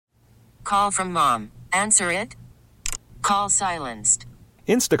Call from mom. Answer it. Call silenced.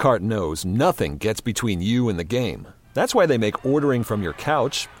 Instacart knows nothing gets between you and the game. That's why they make ordering from your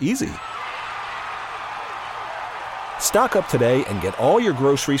couch easy. Stock up today and get all your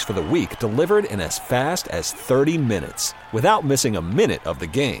groceries for the week delivered in as fast as 30 minutes without missing a minute of the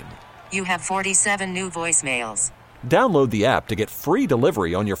game. You have 47 new voicemails. Download the app to get free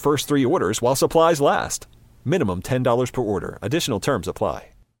delivery on your first 3 orders while supplies last. Minimum $10 per order. Additional terms apply.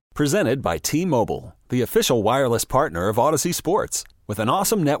 Presented by T-Mobile, the official wireless partner of Odyssey Sports. With an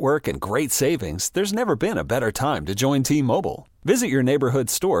awesome network and great savings, there's never been a better time to join T-Mobile. Visit your neighborhood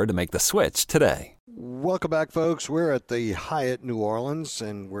store to make the switch today. Welcome back, folks. We're at the Hyatt New Orleans,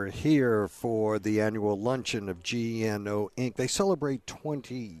 and we're here for the annual luncheon of GNO Inc. They celebrate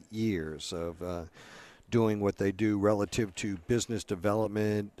 20 years of doing what they do relative to business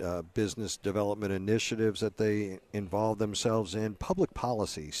development initiatives that they involve themselves in, public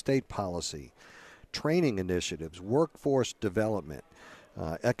policy, state policy, training initiatives, workforce development,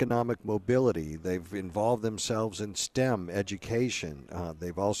 economic mobility. They've involved themselves in STEM education.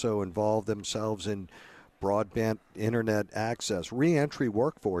 They've also involved themselves in broadband internet access, reentry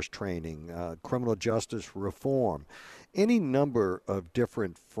workforce training, criminal justice reform, any number of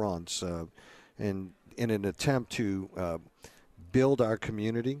different fronts, and in an attempt to build our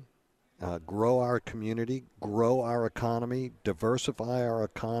community, grow our economy, diversify our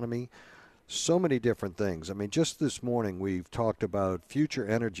economy. So many different things. I mean, just this morning we've talked about future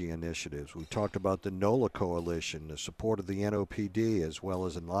energy initiatives. We've talked about the NOLA Coalition, the support of the NOPD, as well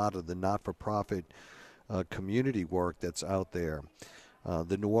as a lot of the not-for-profit community work that's out there.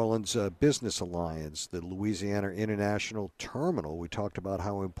 The New Orleans Business Alliance, the Louisiana International Terminal. We talked about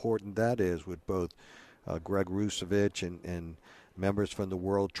how important that is with both Greg Rusevich and members from the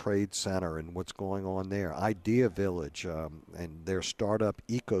World Trade Center and what's going on there. Idea Village and their startup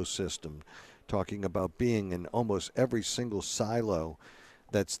ecosystem, talking about being in almost every single silo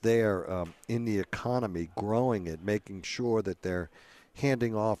that's there in the economy, growing it, making sure that they're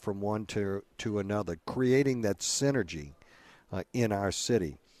handing off from one to another, creating that synergy in our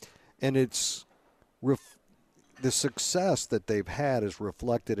city. And it's the success that they've had is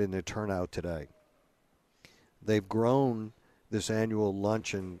reflected in their turnout today. They've grown this annual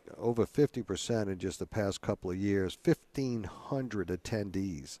luncheon over 50% in just the past couple of years, 1,500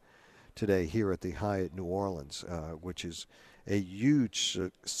 attendees today here at the Hyatt New Orleans, which is a huge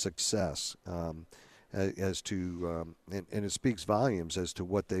success as to, and it speaks volumes as to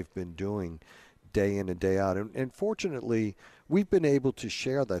what they've been doing day in and day out. And fortunately, we've been able to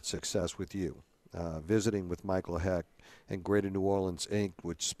share that success with you, visiting with Michael Hecht and Greater New Orleans Inc.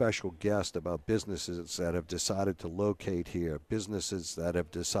 with special guests about businesses that have decided to locate here, businesses that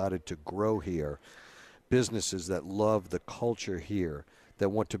have decided to grow here, businesses that love the culture here, that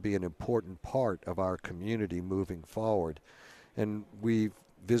want to be an important part of our community moving forward. And we've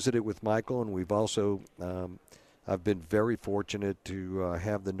visited with Michael, and we've also I've been very fortunate to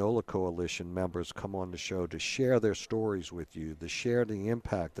have the NOLA Coalition members come on the show to share their stories with you, to share the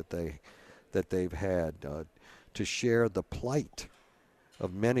impact that they've had, to share the plight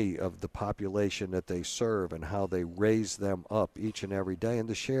of many of the population that they serve and how they raise them up each and every day, and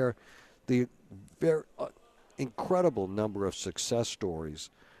to share the very incredible number of success stories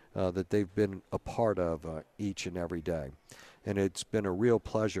that they've been a part of each and every day. And it's been a real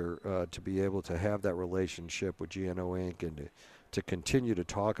pleasure to be able to have that relationship with GNO Inc. and to continue to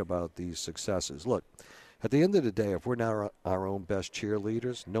talk about these successes. Look, at the end of the day, if we're not our own best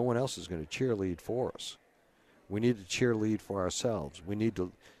cheerleaders, no one else is going to cheerlead for us. We need to cheerlead for ourselves. We need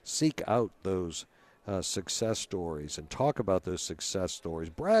to seek out those success stories and talk about those success stories,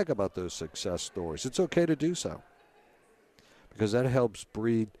 brag about those success stories. It's okay to do so because that helps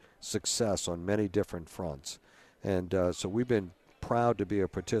breed success on many different fronts. And so we've been proud to be a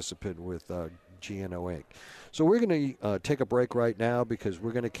participant with GNO Inc. So we're going to take a break right now because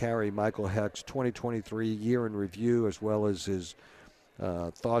we're going to carry Michael Hecht's 2023 year in review as well as his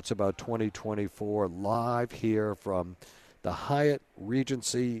thoughts about 2024 live here from the Hyatt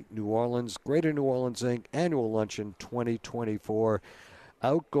Regency New Orleans, Greater New Orleans Inc. Annual Luncheon 2024.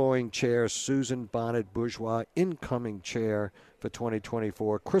 Outgoing chair Susan Bonnet-Bourgeois, incoming chair for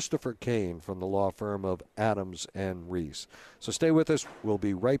 2024, Christopher Kane from the law firm of Adams and Reese. So stay with us. We'll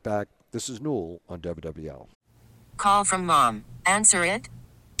be right back. This is Newell on WWL. Call from mom. Answer it.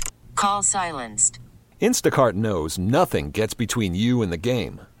 Call silenced. Instacart knows nothing gets between you and the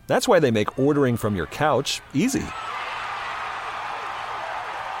game. That's why they make ordering from your couch easy.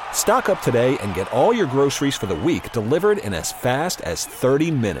 Stock up today and get all your groceries for the week delivered in as fast as 30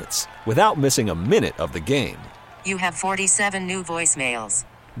 minutes without missing a minute of the game. You have 47 new voicemails.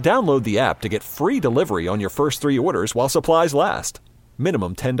 Download the app to get free delivery on your first 3 orders while supplies last.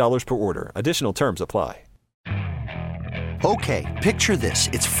 Minimum $10 per order. Additional terms apply. Okay, picture this.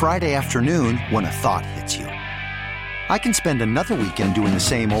 It's Friday afternoon when a thought hits you. I can spend another weekend doing the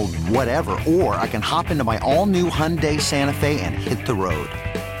same old whatever, or I can hop into my all-new Hyundai Santa Fe and hit the road.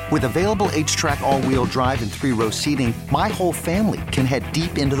 With available H-Track all-wheel drive and 3-row seating, my whole family can head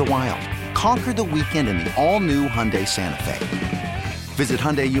deep into the wild. Conquer the weekend in the all-new Hyundai Santa Fe. Visit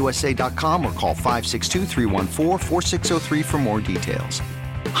HyundaiUSA.com or call 562-314-4603 for more details.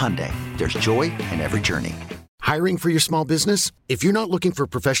 Hyundai, there's joy in every journey. Hiring for your small business? If you're not looking for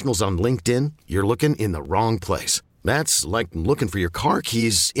professionals on LinkedIn, you're looking in the wrong place. That's like looking for your car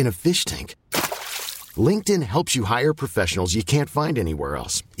keys in a fish tank. LinkedIn helps you hire professionals you can't find anywhere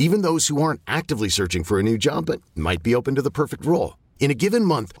else, even those who aren't actively searching for a new job but might be open to the perfect role. In a given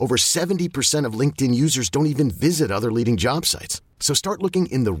month, over 70% of LinkedIn users don't even visit other leading job sites. So start looking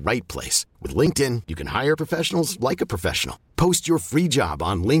in the right place. With LinkedIn, you can hire professionals like a professional. Post your free job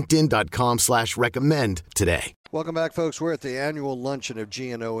on linkedin.com/recommend today. Welcome back, folks. We're at the annual luncheon of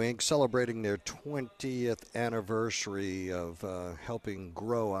GNO Inc., celebrating their 20th anniversary of helping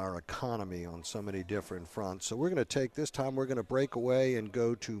grow our economy on so many different fronts. So we're going to take this time, we're going to break away and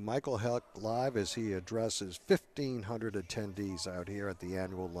go to Michael Hecht live as he addresses 1,500 attendees out here at the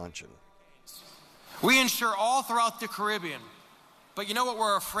annual luncheon. We insure all throughout the Caribbean. But you know what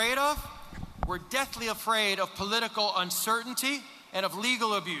we're afraid of? We're deathly afraid of political uncertainty and of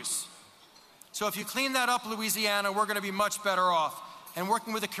legal abuse. So if you clean that up, Louisiana, we're going to be much better off. And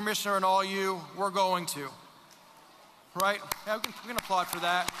working with the commissioner and all you, we're going to. Right? Yeah, we can applaud for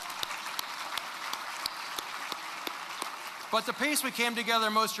that. But the pace we came together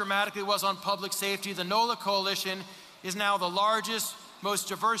most dramatically was on public safety. The NOLA Coalition is now the largest, most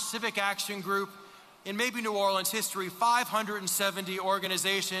diverse civic action group in maybe New Orleans history. 570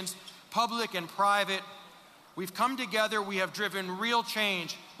 organizations, public and private. We've come together, we have driven real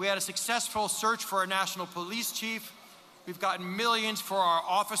change. We had a successful search for a national police chief. We've gotten millions for our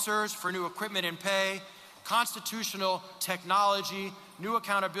officers, for new equipment and pay, constitutional technology, new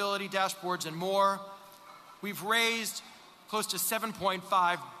accountability dashboards, and more. We've raised close to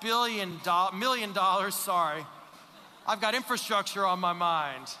 $7.5 million. I've got infrastructure on my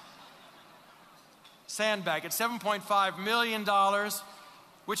mind. Sandbag at $7.5 million,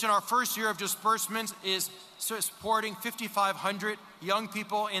 which in our first year of disbursements is supporting 5,500 young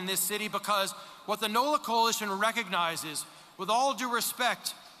people in this city, because what the NOLA Coalition recognizes, with all due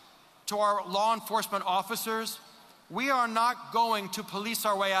respect to our law enforcement officers, we are not going to police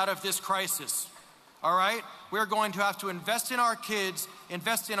our way out of this crisis, all right? We're going to have to invest in our kids,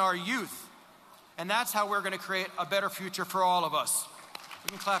 invest in our youth, and that's how we're going to create a better future for all of us. We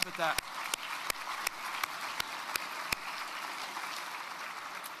can clap at that.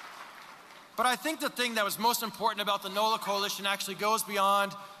 But I think the thing that was most important about the NOLA Coalition actually goes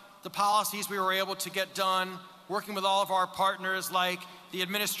beyond the policies we were able to get done, working with all of our partners like the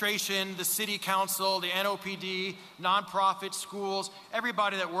administration, the city council, the NOPD, nonprofits, schools,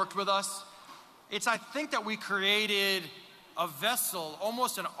 everybody that worked with us. I think that we created a vessel,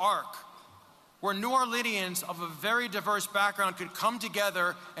 almost an ark, where New Orleanians of a very diverse background could come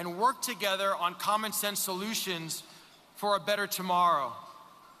together and work together on common sense solutions for a better tomorrow.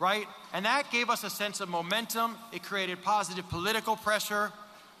 Right? And that gave us a sense of momentum. It created positive political pressure.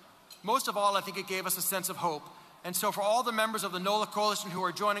 Most of all, I think it gave us a sense of hope. And so for all the members of the NOLA Coalition who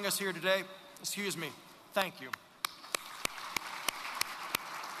are joining us here today, thank you.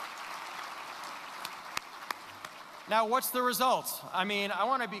 Now, what's the result? I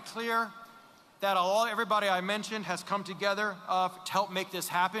want to be clear that everybody I mentioned has come together to help make this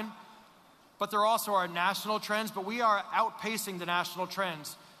happen. But there also are national trends, but we are outpacing the national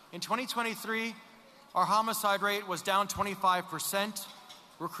trends. In 2023, our homicide rate was down 25%.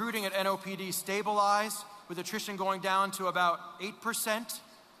 Recruiting at NOPD stabilized, with attrition going down to about 8%.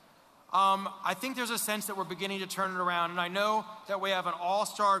 I think there's a sense that we're beginning to turn it around, and I know that we have an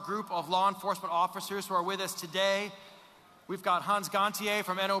all-star group of law enforcement officers who are with us today. We've got Hans Gantier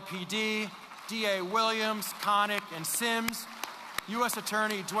from NOPD, DA Williams, Connick, and Sims, U.S.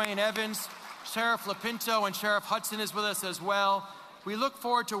 Attorney Dwayne Evans, Sheriff LaPinto, and Sheriff Hudson is with us as well. We look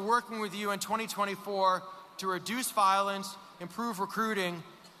forward to working with you in 2024 to reduce violence, improve recruiting,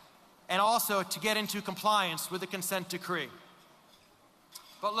 and also to get into compliance with the consent decree.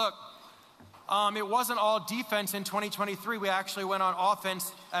 But look, it wasn't all defense in 2023. We actually went on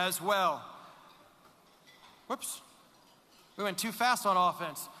offense as well. Whoops. We went too fast on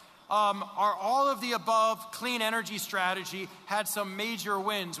offense. Our all-of-the-above clean energy strategy had some major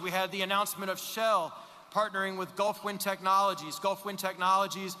wins. We had the announcement of Shell partnering with Gulf Wind Technologies. Gulf Wind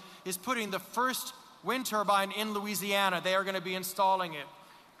Technologies is putting the first wind turbine in Louisiana. They are going to be installing it.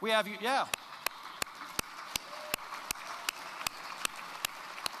 We have, yeah.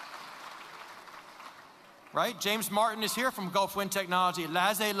 Right? James Martin is here from Gulf Wind Technology.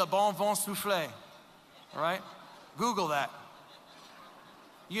 Laissez le bon vent souffler. All right? Google that.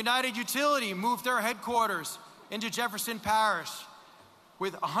 United Utility moved their headquarters into Jefferson Parish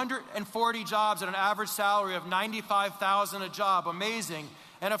with 140 jobs at an average salary of $95,000 a job. Amazing.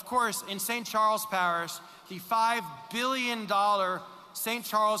 And of course, in St. Charles Parish, the $5 billion St.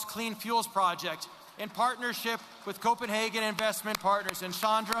 Charles Clean Fuels Project in partnership with Copenhagen Investment Partners. And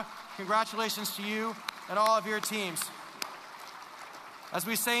Chandra, congratulations to you and all of your teams. As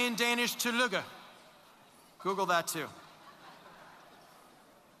we say in Danish, tillykke. Google that too.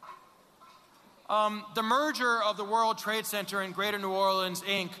 The merger of the World Trade Center and Greater New Orleans,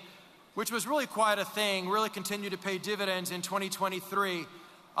 Inc., which was really quite a thing, really continued to pay dividends in 2023.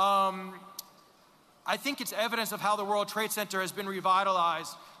 I think it's evidence of how the World Trade Center has been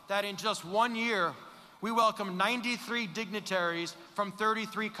revitalized, that in just 1 year, we welcomed 93 dignitaries from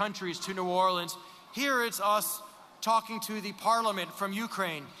 33 countries to New Orleans. Here it's us talking to the parliament from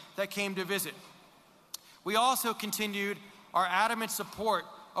Ukraine that came to visit. We also continued our adamant support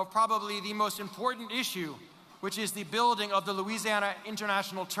of probably the most important issue, which is the building of the Louisiana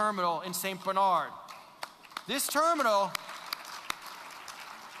International Terminal in St. Bernard. This terminal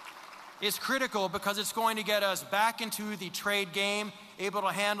is critical because it's going to get us back into the trade game, able to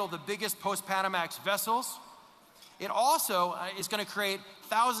handle the biggest post-Panamax vessels. It also is going to create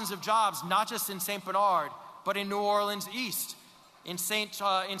thousands of jobs, not just in St. Bernard, but in New Orleans East, in St.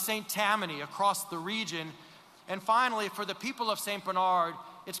 Tammany, across the region. And finally, for the people of St. Bernard,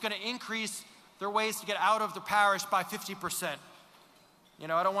 it's going to increase their ways to get out of the parish by 50%. You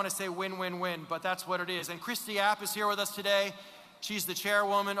know, I don't want to say win, win, win, but that's what it is. And Christy App is here with us today. She's the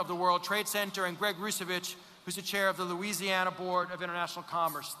chairwoman of the World Trade Center, and Greg Rusevich, who's the chair of the Louisiana Board of International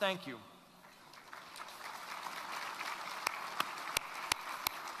Commerce. Thank you.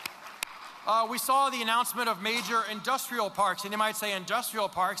 We saw the announcement of major industrial parks, and you might say industrial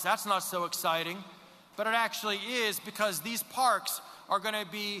parks, that's not so exciting, but it actually is, because these parks are going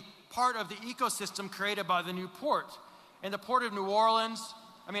to be part of the ecosystem created by the new port. In the port of New Orleans,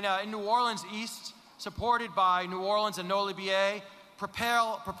 in New Orleans East, supported by New Orleans and Nolibier,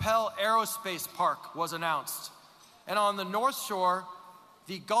 Propel Aerospace Park was announced. And on the North Shore,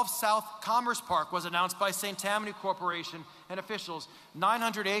 the Gulf South Commerce Park was announced by St. Tammany Corporation and officials.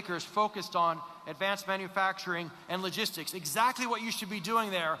 900 acres focused on advanced manufacturing and logistics. Exactly what you should be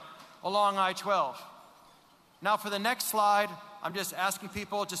doing there along I-12. Now for the next slide, I'm just asking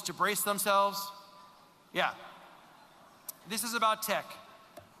people just to brace themselves. Yeah. This is about tech.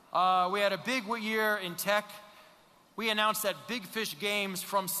 We had a big year in tech. We announced that Big Fish Games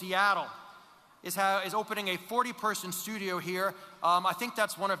from Seattle is opening a 40-person studio here. I think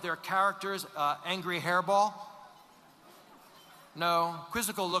that's one of their characters, Angry Hairball. No,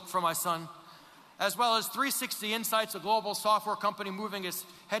 quizzical look for my son. As well as 360 Insights, a global software company moving its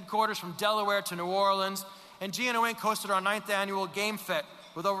headquarters from Delaware to New Orleans. And GNO Inc. hosted our 9th annual Game Fest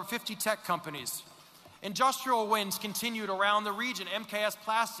with over 50 tech companies. Industrial wins continued around the region. MKS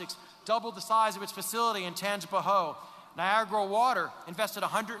Plastics doubled the size of its facility in Tangipahoa. Niagara Water invested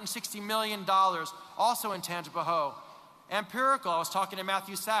 $160 million, also in Tangipahoa. Empirical, I was talking to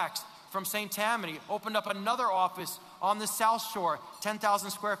Matthew Sachs from St. Tammany, opened up another office on the South Shore, 10,000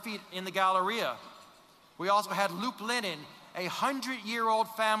 square feet in the Galleria. We also had Loop Linen, a 100-year-old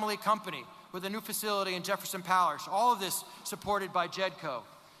family company with a new facility in Jefferson Parish. All of this supported by JEDCO.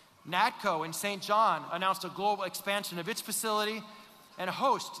 NATCO in St. John announced a global expansion of its facility, and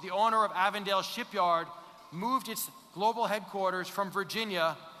Host, the owner of Avondale Shipyard, moved its global headquarters from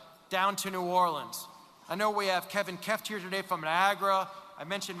Virginia down to New Orleans. I know we have Kevin Keft here today from Niagara. I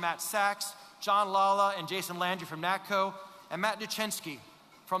mentioned Matt Sachs, John Lala and Jason Landry from NATCO, and Matt Duchensky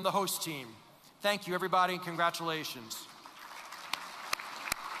from the Host team. Thank you, everybody, and congratulations.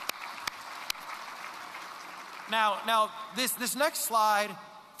 Now, this next slide,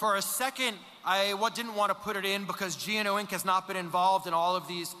 for a second, I didn't want to put it in because GNO Inc. has not been involved in all of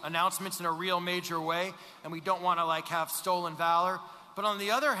these announcements in a real major way, and we don't want to have stolen valor. But on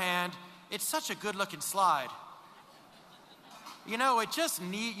the other hand, it's such a good-looking slide. You know, you just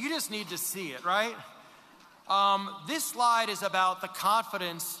need to see it, right? This slide is about the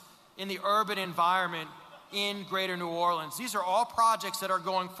confidence in the urban environment in Greater New Orleans. These are all projects that are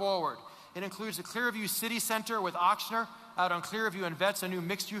going forward. It includes the Clearview City Center with Ochsner out on Clearview and Vets, a new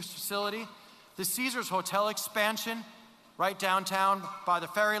mixed-use facility. The Caesars Hotel expansion right downtown by the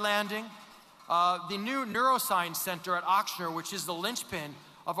ferry landing. the new Neuroscience Center at Ochsner, which is the linchpin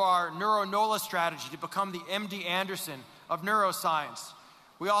of our NeuroNOLA strategy to become the MD Anderson of neuroscience.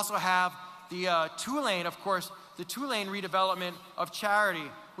 We also have the two-lane, of course, the two-lane redevelopment of Charity,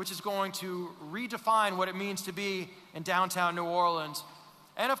 which is going to redefine what it means to be in downtown New Orleans.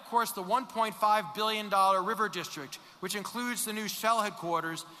 And of course, the $1.5 billion River District, which includes the new Shell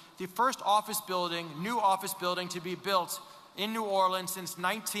headquarters, the first new office building to be built in New Orleans since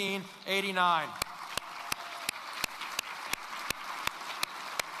 1989.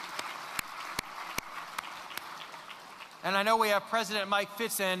 And I know we have President Mike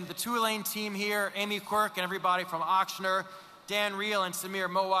Fitz and the two-lane team here, Amy Quirk and everybody from Ochsner, Dan Reel and Samir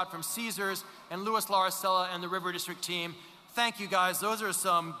Mowat from Caesars, and Louis Laricella and the River District team. Thank you, guys. Those are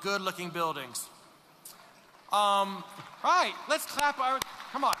some good-looking buildings. Right, let's clap.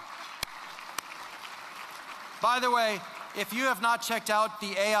 Come on. By the way, if you have not checked out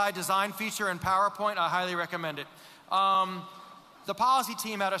the AI design feature in PowerPoint, I highly recommend it. The policy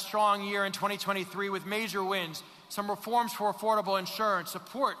team had a strong year in 2023 with major wins, some reforms for affordable insurance,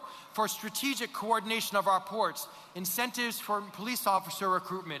 support for strategic coordination of our ports, incentives for police officer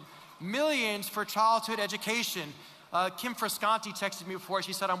recruitment, millions for childhood education. Kim Frascanti texted me before.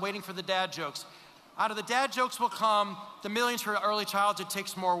 She said, I'm waiting for the dad jokes. Out of the dad jokes will come the millions for early childhood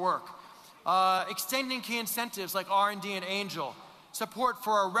takes more work. Extending key incentives like R&D and Angel. Support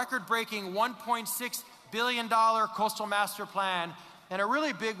for a record-breaking $1.6 billion coastal master plan. And a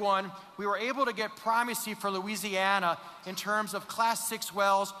really big one, we were able to get primacy for Louisiana in terms of Class 6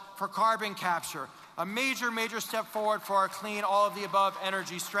 wells for carbon capture. A major, major step forward for our clean, all-of-the-above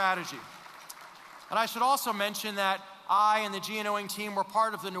energy strategy. And I should also mention that I and the GNO Inc team were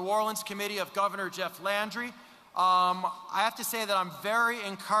part of the New Orleans committee of Governor Jeff Landry. I have to say that I'm very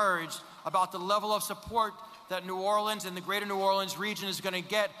encouraged about the level of support that New Orleans and the greater New Orleans region is going to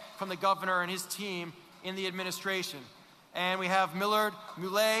get from the governor and his team in the administration. And we have Millard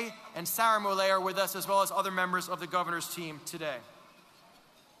Muley and Sarah Muley are with us, as well as other members of the governor's team today.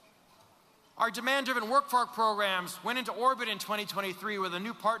 Our demand-driven workforce programs went into orbit in 2023 with a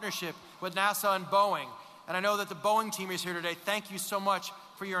new partnership with NASA and Boeing. And I know that the Boeing team is here today. Thank you so much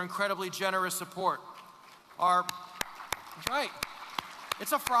for your incredibly generous support. That's right.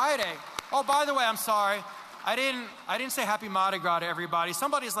 It's a Friday. Oh, by the way, I'm sorry. I didn't say Happy Mardi Gras to everybody.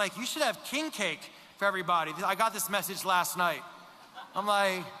 Somebody's like, you should have king cake for everybody. I got this message last night. I'm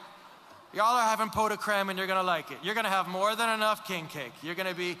like, y'all are having pot de creme and you're gonna like it. You're gonna have more than enough king cake. You're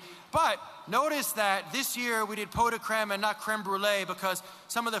gonna be, but notice that this year we did pot de creme and not creme brulee because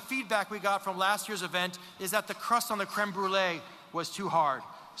some of the feedback we got from last year's event is that the crust on the creme brulee was too hard.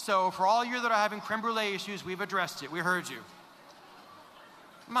 So for all you that are having creme brulee issues, we've addressed it. We heard you.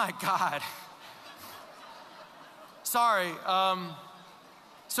 My God. Sorry.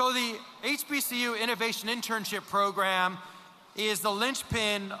 So the HBCU Innovation Internship Program is the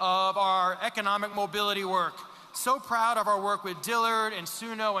linchpin of our economic mobility work. So proud of our work with Dillard and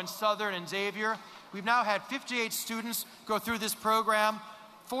SUNO and Southern and Xavier. We've now had 58 students go through this program.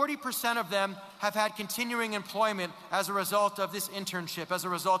 40% of them have had continuing employment as a result of this internship, as a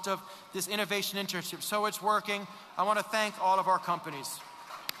result of this innovation internship. So it's working. I want to thank all of our companies.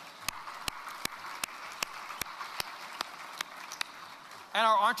 And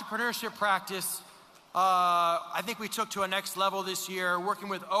our entrepreneurship practice, I think we took to a next level this year, working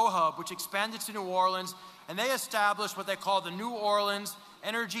with OHUB, which expanded to New Orleans, and they established what they call the New Orleans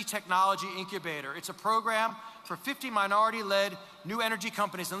Energy Technology Incubator. It's a program for 50 minority-led new energy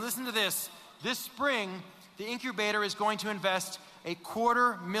companies. And listen to this. This spring, the incubator is going to invest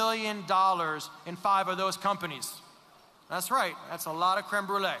 $250,000 in 5 of those companies. That's right. That's a lot of creme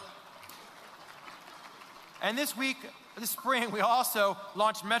brulee. And this spring, we also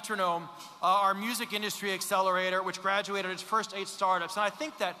launched Metronome, our music industry accelerator, which graduated its first 8 startups. And I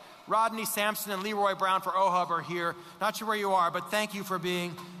think that Rodney Sampson and Leroy Brown for OHUB are here. Not sure where you are, but thank you for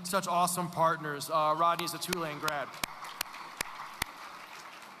being such awesome partners. Rodney's a Tulane grad.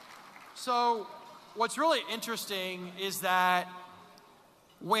 So what's really interesting is that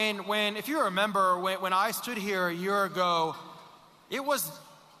if you remember, when I stood here a year ago, it was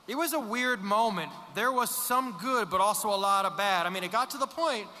a weird moment. There was some good, but also a lot of bad. I mean, it got to the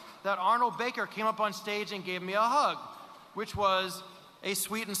point that Arnold Baker came up on stage and gave me a hug, which was a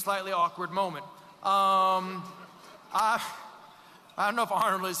sweet and slightly awkward moment. I don't know if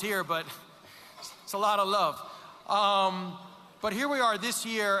Arnold is here, but it's a lot of love. But here we are this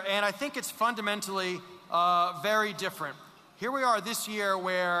year, and I think it's fundamentally very different. Here we are this year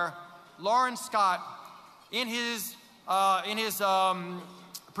where Lawrence Scott, in his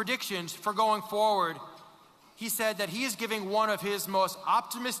predictions for going forward, he said that he is giving one of his most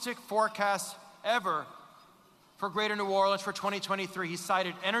optimistic forecasts ever for Greater New Orleans for 2023. He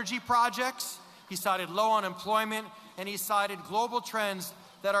cited energy projects, he cited low unemployment, and he cited global trends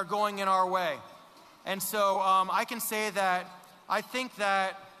that are going in our way. And so I can say that I think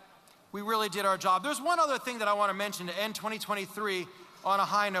that we really did our job. There's one other thing that I want to mention to end 2023 on a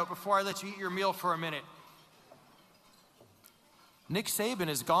high note before I let you eat your meal for a minute. Nick Saban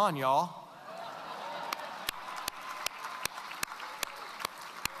is gone, y'all.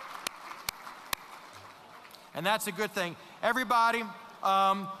 And that's a good thing. Everybody,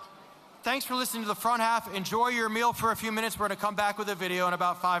 thanks for listening to the front half. Enjoy your meal for a few minutes. We're going to come back with a video in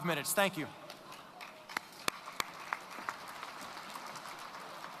about 5 minutes. Thank you.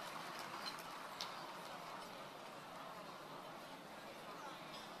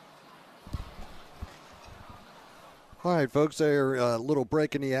 All right, folks, there a little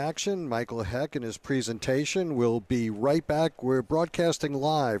break in the action. Michael Hecht and his presentation. We'll be right back. We're broadcasting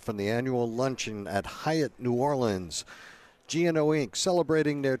live from the annual luncheon at Hyatt New Orleans. GNO Inc.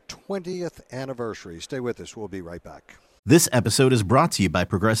 celebrating their 20th anniversary. Stay with us. We'll be right back. This episode is brought to you by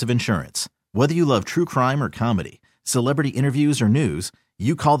Progressive Insurance. Whether you love true crime or comedy, celebrity interviews or news,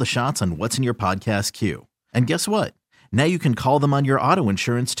 you call the shots on what's in your podcast queue. And guess what? Now you can call them on your auto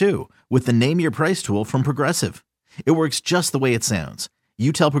insurance too with the Name Your Price tool from Progressive. It works just the way it sounds.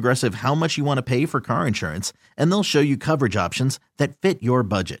 You tell Progressive how much you want to pay for car insurance, and they'll show you coverage options that fit your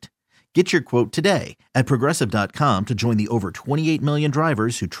budget. Get your quote today at Progressive.com to join the over 28 million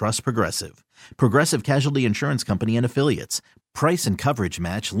drivers who trust Progressive. Progressive Casualty Insurance Company and Affiliates. Price and coverage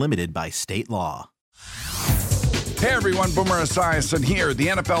match limited by state law. Hey everyone, Boomer Esiason here. The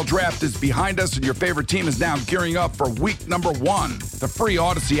NFL Draft is behind us and your favorite team is now gearing up for week number 1. The free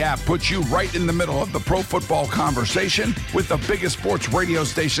Odyssey app puts you right in the middle of the pro football conversation with the biggest sports radio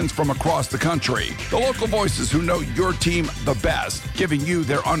stations from across the country. The local voices who know your team the best, giving you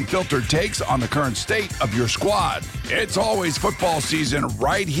their unfiltered takes on the current state of your squad. It's always football season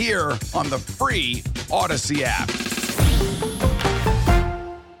right here on the free Odyssey app.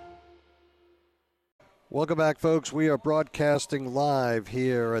 Welcome back, folks. We are broadcasting live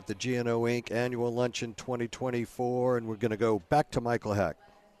here at the GNO Inc. Annual Luncheon 2024, and we're going to go back to Michael Hecht.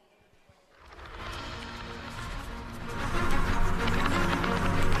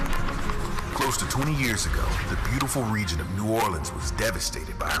 Close to 20 years ago, the beautiful region of New Orleans was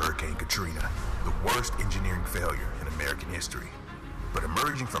devastated by Hurricane Katrina, the worst engineering failure in American history. But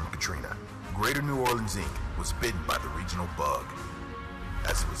emerging from Katrina, Greater New Orleans Inc. was bitten by the regional bug.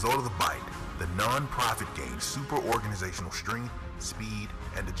 As a result of the bite, the non-profit gained super organizational strength, speed,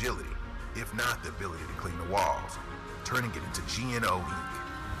 and agility, if not the ability to clean the walls, turning it into GNO Inc.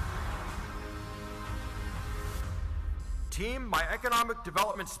 Team, my economic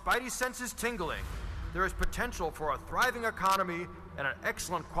development spidey sense is tingling. There is potential for a thriving economy and an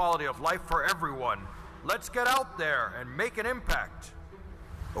excellent quality of life for everyone. Let's get out there and make an impact.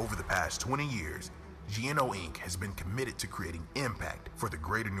 Over the past 20 years, GNO Inc. has been committed to creating impact for the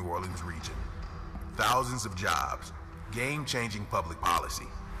Greater New Orleans region. Thousands of jobs, game-changing public policy,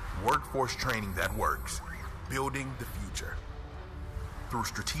 workforce training that works, building the future. Through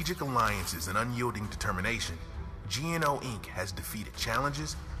strategic alliances and unyielding determination, GNO Inc. has defeated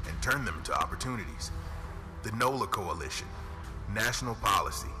challenges and turned them into opportunities. The NOLA Coalition, national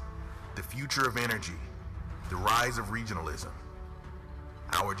policy, the future of energy, the rise of regionalism.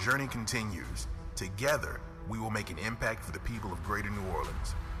 Our journey continues. Together, we will make an impact for the people of Greater New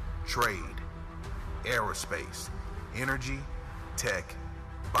Orleans. Trade, aerospace, energy, tech,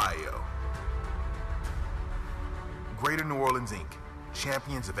 bio. Greater New Orleans Inc.,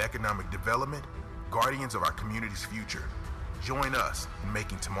 champions of economic development, guardians of our community's future. Join us in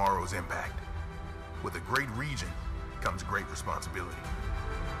making tomorrow's impact. With a great region comes great responsibility.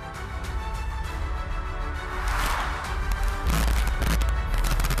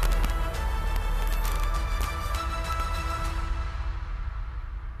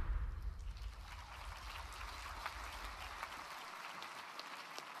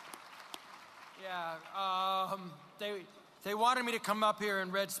 They wanted me to come up here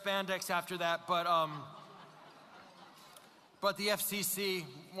in red spandex after that, but the FCC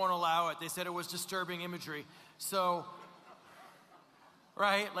won't allow it. They said it was disturbing imagery. So,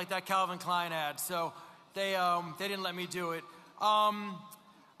 right, like that Calvin Klein ad. So they didn't let me do it. I'm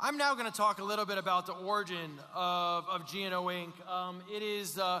now going to talk a little bit about the origin of GNO Inc.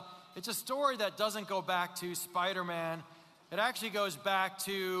 It's a story that doesn't go back to Spider-Man. It actually goes back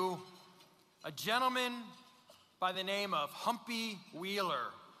to a gentleman by the name of Humpy Wheeler.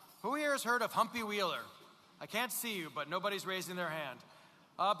 Who here has heard of Humpy Wheeler? I can't see you, but nobody's raising their hand.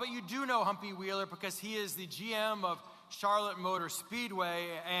 But you do know Humpy Wheeler because he is the GM of Charlotte Motor Speedway,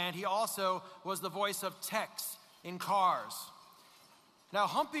 and he also was the voice of Tex in Cars. Now,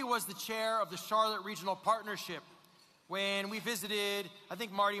 Humpy was the chair of the Charlotte Regional Partnership when we visited. I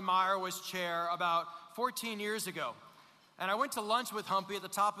think Marty Meyer was chair about 14 years ago. And I went to lunch with Humpy at the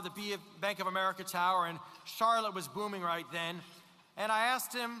top of the Bank of America Tower, and Charlotte was booming right then. And I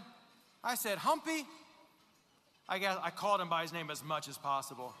asked him, I said, Humpy, I called him by his name as much as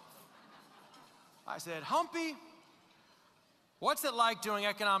possible. I said, Humpy, what's it like doing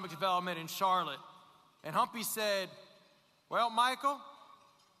economic development in Charlotte? And Humpy said, well, Michael,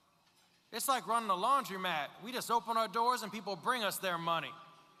 it's like running a laundromat. We just open our doors and people bring us their money.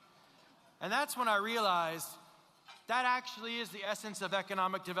 And that's when I realized that actually is the essence of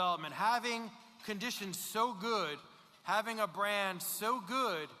economic development. Having conditions so good, having a brand so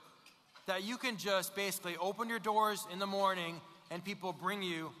good that you can just basically open your doors in the morning and people bring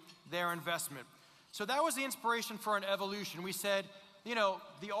you their investment. So that was the inspiration for an evolution. We said, you know,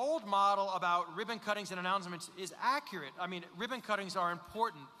 the old model about ribbon cuttings and announcements is accurate. I mean, ribbon cuttings are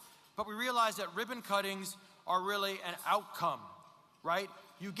important, but we realized that ribbon cuttings are really an outcome, right?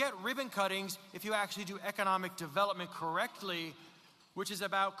 You get ribbon cuttings if you actually do economic development correctly, which is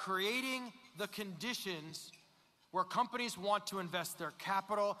about creating the conditions where companies want to invest their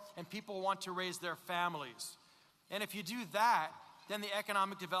capital and people want to raise their families. And if you do that, then the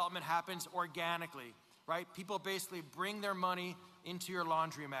economic development happens organically, right? People basically bring their money into your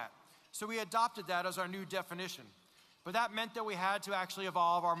laundromat. So we adopted that as our new definition. But that meant that we had to actually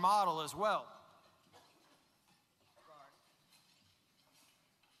evolve our model as well.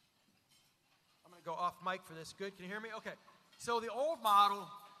 I'm going to go off mic for this. Good, can you hear me? Okay. So the old model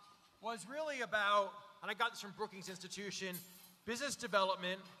was really about, and I got this from Brookings Institution, business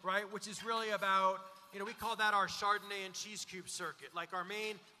development, right, which is really about, you know, we call that our Chardonnay and cheese cube circuit. Like our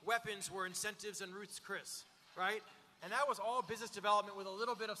main weapons were incentives and Ruth's Chris, right? And that was all business development with a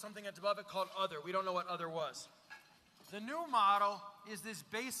little bit of something that's above it called other. We don't know what other was. The new model is this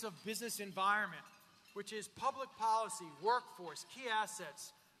base of business environment, which is public policy, workforce, key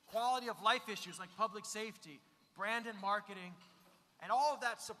assets, quality of life issues like public safety, brand and marketing, and all of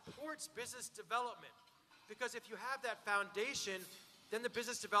that supports business development. Because if you have that foundation, then the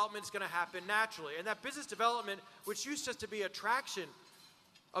business development is going to happen naturally. And that business development, which used just to be attraction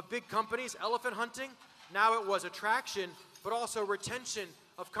of big companies, elephant hunting, now it was attraction, but also retention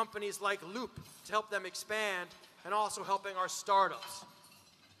of companies like Loop to help them expand, and also helping our startups.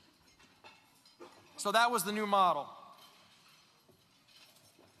 So that was the new model.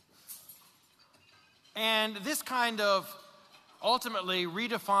 And this kind of ultimately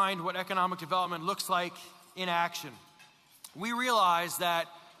redefined what economic development looks like in action. We realized that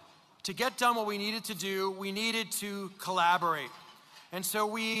to get done what we needed to do, we needed to collaborate. And so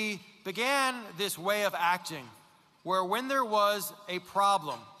we began this way of acting where when there was a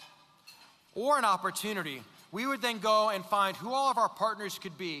problem or an opportunity, we would then go and find who all of our partners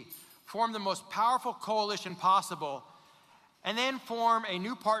could be, form the most powerful coalition possible, and then form a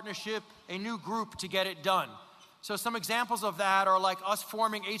new partnership, a new group to get it done. So some examples of that are like us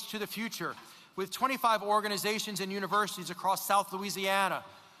forming H to the Future with 25 organizations and universities across South Louisiana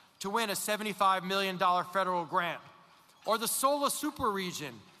to win a $75 million federal grant. Or the SOLA Super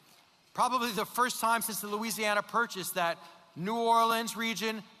Region, probably the first time since the Louisiana Purchase that New Orleans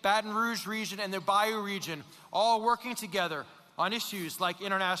region, Baton Rouge region, and the Bayou region all working together on issues like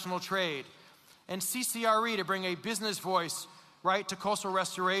international trade. And CCRE to bring a business voice, right, to coastal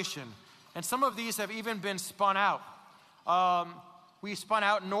restoration. And some of these have even been spun out. We spun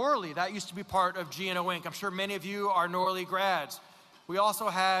out Norley. That used to be part of GNO Inc. I'm sure many of you are Norley grads. We also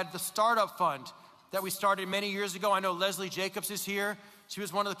had the Startup Fund that we started many years ago. I know Leslie Jacobs is here. She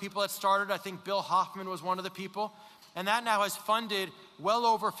was one of the people that started. I think Bill Hoffman was one of the people. And that now has funded well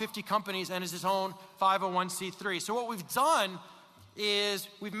over 50 companies and is its own 501c3. So what we've done is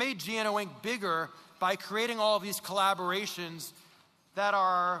we've made GNO Inc. bigger by creating all of these collaborations that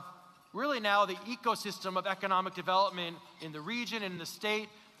are really now the ecosystem of economic development in the region and in the state,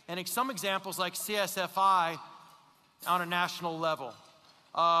 and in some examples like CSFI on a national level.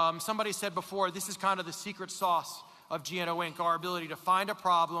 Somebody said before, this is kind of the secret sauce of GNO Inc., our ability to find a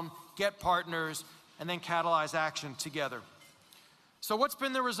problem, get partners, and then catalyze action together. So what's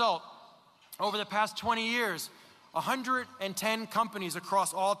been the result? Over the past 20 years, 110 companies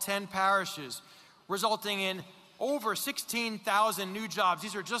across all 10 parishes, resulting in over 16,000 new jobs.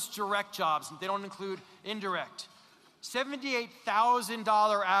 These are just direct jobs. They don't include indirect.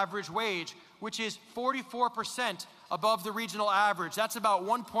 $78,000 average wage, which is 44% above the regional average. That's about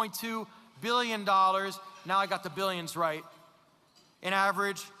 $1.2 billion. Now I got the billions right. In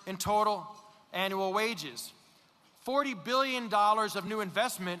average, in total annual wages. $40 billion of new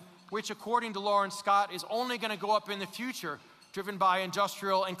investment, which according to Lawrence Scott is only going to go up in the future, driven by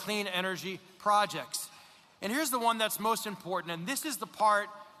industrial and clean energy projects. And here's the one that's most important, and this is the part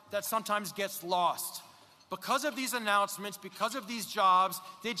that sometimes gets lost. Because of these announcements, because of these jobs,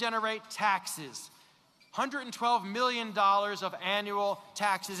 they generate taxes. $112 million of annual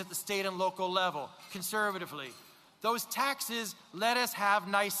taxes at the state and local level, conservatively. Those taxes let us have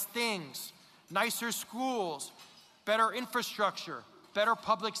nice things, nicer schools, better infrastructure, better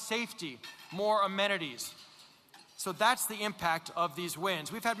public safety, more amenities. So that's the impact of these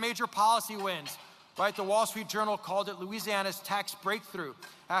wins. We've had major policy wins, right? The Wall Street Journal called it Louisiana's tax breakthrough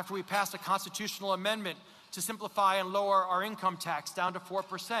after we passed a constitutional amendment to simplify and lower our income tax down to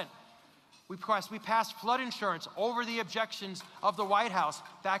 4%. We passed flood insurance over the objections of the White House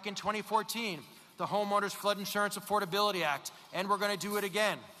back in 2014, the Homeowners Flood Insurance Affordability Act, and we're going to do it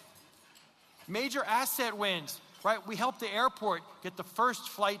again. Major asset wins, right? We helped the airport get the first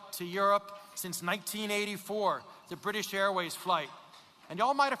flight to Europe since 1984, the British Airways flight. And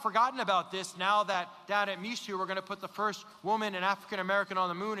y'all might have forgotten about this now that down at Michoud, we're going to put the first woman and African American on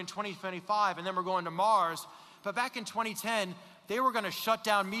the moon in 2025, and then we're going to Mars. But back in 2010, they were going to shut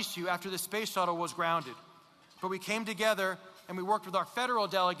down Michoud after the space shuttle was grounded. But we came together and we worked with our federal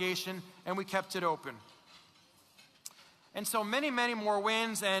delegation and we kept it open. And so many, many more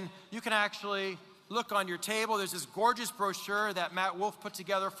wins, and you can actually look on your table. There's this gorgeous brochure that Matt Wolf put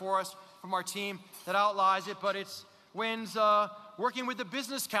together for us from our team that outlines it, but it's wins working with the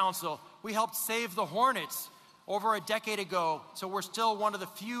Business Council. We helped save the Hornets over a decade ago, so we're still one of the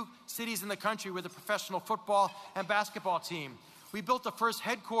few cities in the country with a professional football and basketball team. We built the first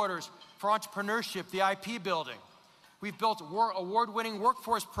headquarters for entrepreneurship, the IP building. We've built award-winning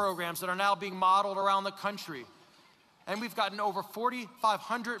workforce programs that are now being modeled around the country. And we've gotten over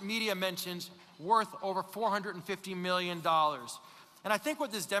 4,500 media mentions worth over $450 million. And I think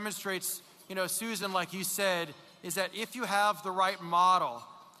what this demonstrates, Susan, like you said, is that if you have the right model,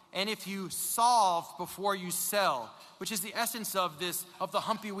 and if you solve before you sell, which is the essence of the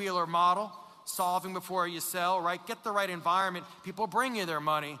Humpy Wheeler model, solving before you sell, right? Get the right environment, people bring you their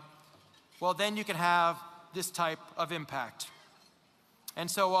money, well, then you can have this type of impact. And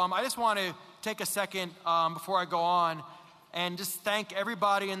so I just want to take a second before I go on and just thank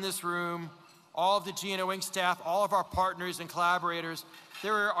everybody in this room, all of the GNO Inc. staff, all of our partners and collaborators.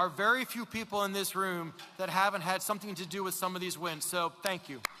 There are very few people in this room that haven't had something to do with some of these wins, so thank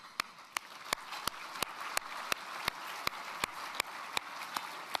you.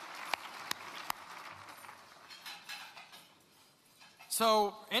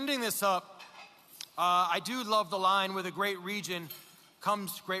 So ending this up, I do love the line, with a great region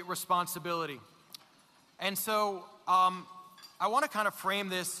comes great responsibility. And so I want to kind of frame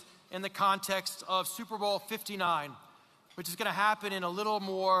this in the context of Super Bowl 59, which is going to happen in a little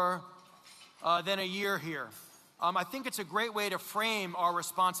more than a year here. I think it's a great way to frame our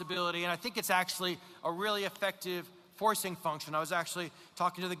responsibility, and I think it's actually a really effective forcing function. I was actually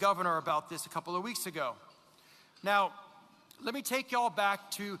talking to the governor about this a couple of weeks ago. Now, let me take y'all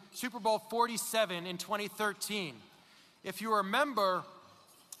back to Super Bowl 47 in 2013. If you remember,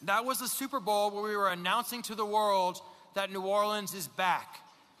 that was the Super Bowl where we were announcing to the world that New Orleans is back.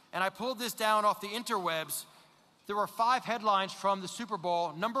 And I pulled this down off the interwebs. There were 5 headlines from the Super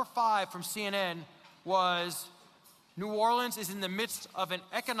Bowl. Number 5 from CNN was, New Orleans is in the midst of an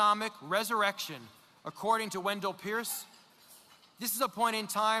economic resurrection, according to Wendell Pierce. This is a point in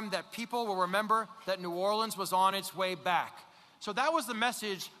time that people will remember that New Orleans was on its way back. So that was the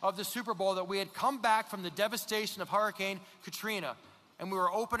message of the Super Bowl, that we had come back from the devastation of Hurricane Katrina, and we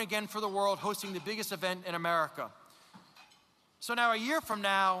were open again for the world, hosting the biggest event in America. So now, a year from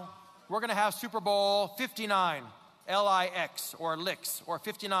now, we're going to have Super Bowl 59, L-I-X, or Lix, or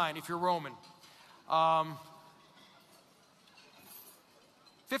 59 if you're Roman.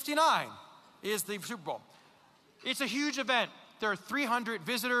 59 is the Super Bowl. It's a huge event. There are 300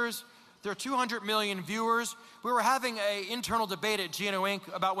 visitors. There are 200 million viewers. We were having an internal debate at GNO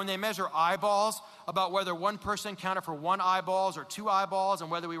Inc. about when they measure eyeballs, about whether one person counted for 1 eyeball or 2 eyeballs,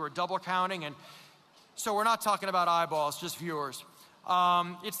 and whether we were double counting. And so we're not talking about eyeballs, just viewers.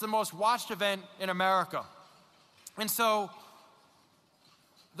 It's the most watched event in America. And so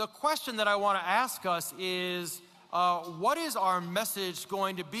the question that I want to ask us is, what is our message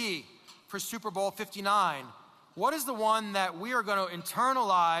going to be for Super Bowl 59? What is the one that we are going to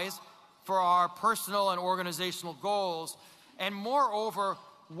internalize for our personal and organizational goals? And moreover,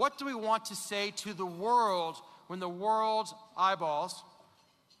 what do we want to say to the world when the world's eyeballs,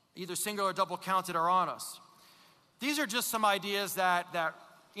 either single or double counted, are on us? These are just some ideas that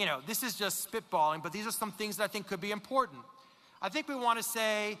this is just spitballing, but these are some things that I think could be important. I think we want to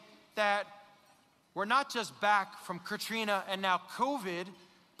say that we're not just back from Katrina and now COVID,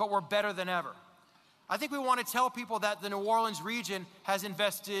 but we're better than ever. I think we want to tell people that the New Orleans region has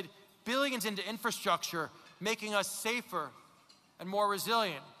invested billions into infrastructure, making us safer and more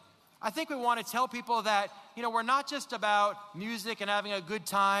resilient. I think we want to tell people that, we're not just about music and having a good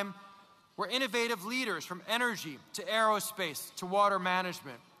time. We're innovative leaders, from energy to aerospace to water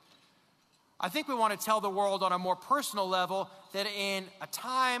management. I think we want to tell the world on a more personal level that in a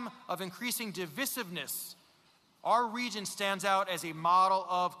time of increasing divisiveness, our region stands out as a model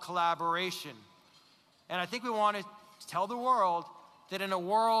of collaboration. And I think we want to tell the world that in a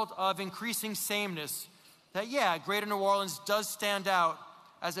world of increasing sameness, that Greater New Orleans does stand out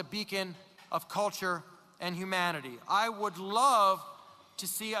as a beacon of culture and humanity. I would love to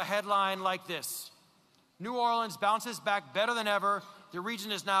see a headline like this: New Orleans bounces back better than ever. The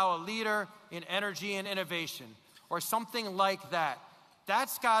region is now a leader in energy and innovation, or something like that.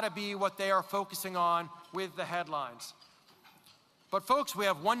 That's got to be what they are focusing on with the headlines. But folks, we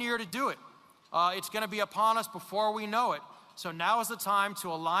have 1 year to do it. It's going to be upon us before we know it. So now is the time to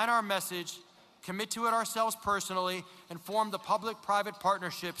align our message, commit to it ourselves personally, and form the public-private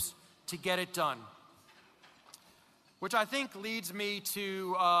partnerships to get it done. Which I think leads me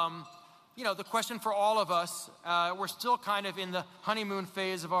to the question for all of us. We're still kind of in the honeymoon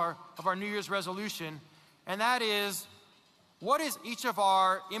phase of our New Year's resolution, and that is, what is each of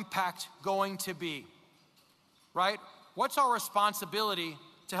our impact going to be, right? What's our responsibility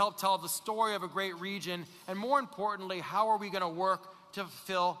to help tell the story of a great region, and more importantly, how are we going to work to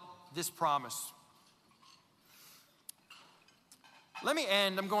fulfill this promise? Let me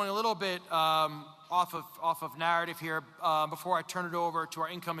end. I'm going a little bit off of narrative here before I turn it over to our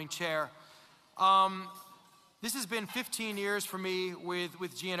incoming chair. This has been 15 years for me with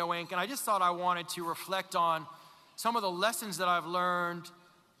GNO Inc., and I just thought I wanted to reflect on some of the lessons that I've learned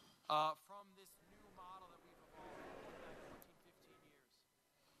from this new model that we've evolved over the last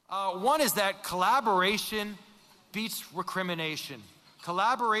 14, 15 years. One is that collaboration beats recrimination.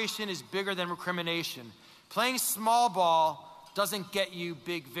 Collaboration is bigger than recrimination. Playing small ball doesn't get you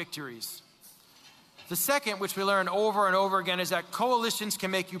big victories. The second, which we learn over and over again, is that coalitions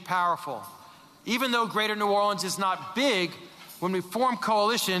can make you powerful. Even though Greater New Orleans is not big, when we form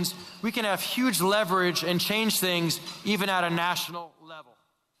coalitions, we can have huge leverage and change things even at a national level.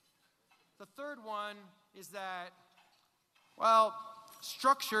 The third one is that,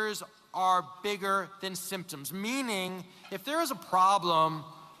 structures are bigger than symptoms, meaning if there is a problem,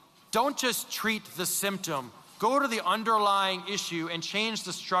 don't just treat the symptom. Go to the underlying issue and change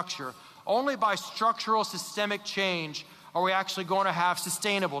the structure. Only by structural systemic change are we actually going to have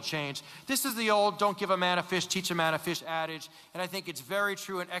sustainable change. This is the old don't give a man a fish, teach a man a fish adage, and I think it's very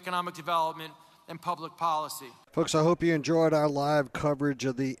true in economic development and public policy. Folks, I hope you enjoyed our live coverage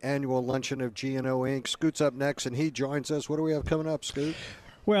of the annual luncheon of GNO Inc. Scoot's up next, and he joins us. What do we have coming up, Scoot?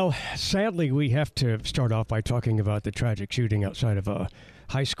 Well, sadly, we have to start off by talking about the tragic shooting outside of a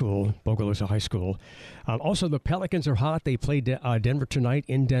high school, Bogalusa High School. Also, the Pelicans are hot. They played Denver tonight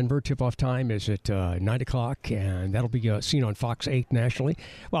in Denver. Tip-off time is at 9 o'clock, and that'll be seen on Fox 8 nationally.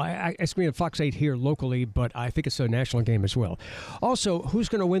 Well, it's going to be on Fox 8 here locally, but I think it's a national game as well. Also, who's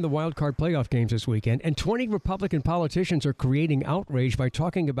going to win the wild card playoff games this weekend? And 20 Republican politicians are creating outrage by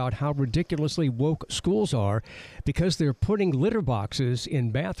talking about how ridiculously woke schools are because they're putting litter boxes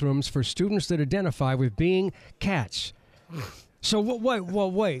in bathrooms for students that identify with being cats. So wait,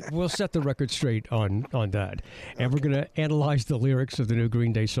 we'll set the record straight on that. And we're going to analyze the lyrics of the new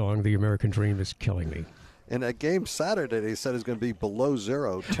Green Day song, The American Dream Is Killing Me. And a game Saturday, they said, is going to be below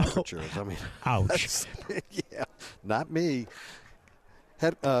zero temperatures. I mean, ouch. Yeah, not me.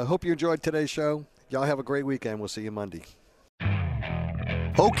 Hope you enjoyed today's show. Y'all have a great weekend. We'll see you Monday.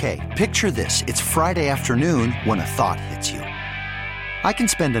 Okay, picture this. It's Friday afternoon when a thought hits you. I can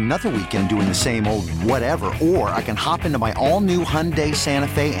spend another weekend doing the same old whatever, or I can hop into my all-new Hyundai Santa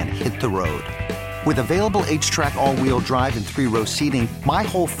Fe and hit the road. With available H-Track all-wheel drive and 3-row seating, my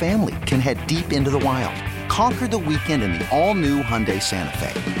whole family can head deep into the wild. Conquer the weekend in the all-new Hyundai Santa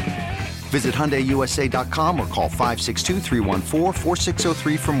Fe. Visit HyundaiUSA.com or call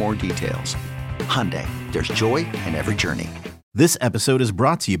 562-314-4603 for more details. Hyundai, there's joy in every journey. This episode is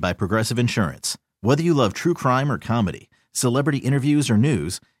brought to you by Progressive Insurance. Whether you love true crime or comedy, celebrity interviews or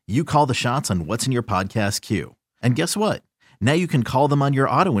news, you call the shots on what's in your podcast queue. And guess what? Now you can call them on your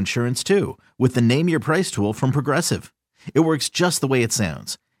auto insurance too with the Name Your Price tool from Progressive. It works just the way it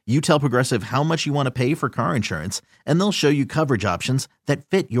sounds. You tell Progressive how much you want to pay for car insurance, and they'll show you coverage options that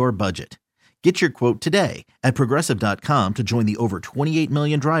fit your budget. Get your quote today at Progressive.com to join the over 28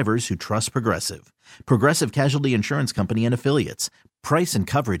 million drivers who trust Progressive. Progressive Casualty Insurance Company and Affiliates. Price and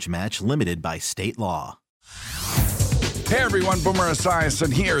coverage match limited by state law. Hey everyone, Boomer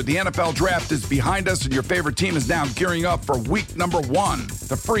Esiason here. The NFL Draft is behind us and your favorite team is now gearing up for week number 1.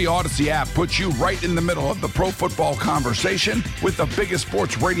 The free Odyssey app puts you right in the middle of the pro football conversation with the biggest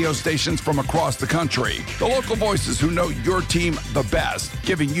sports radio stations from across the country. The local voices who know your team the best,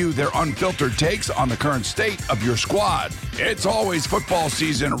 giving you their unfiltered takes on the current state of your squad. It's always football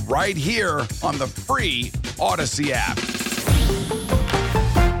season right here on the free Odyssey app.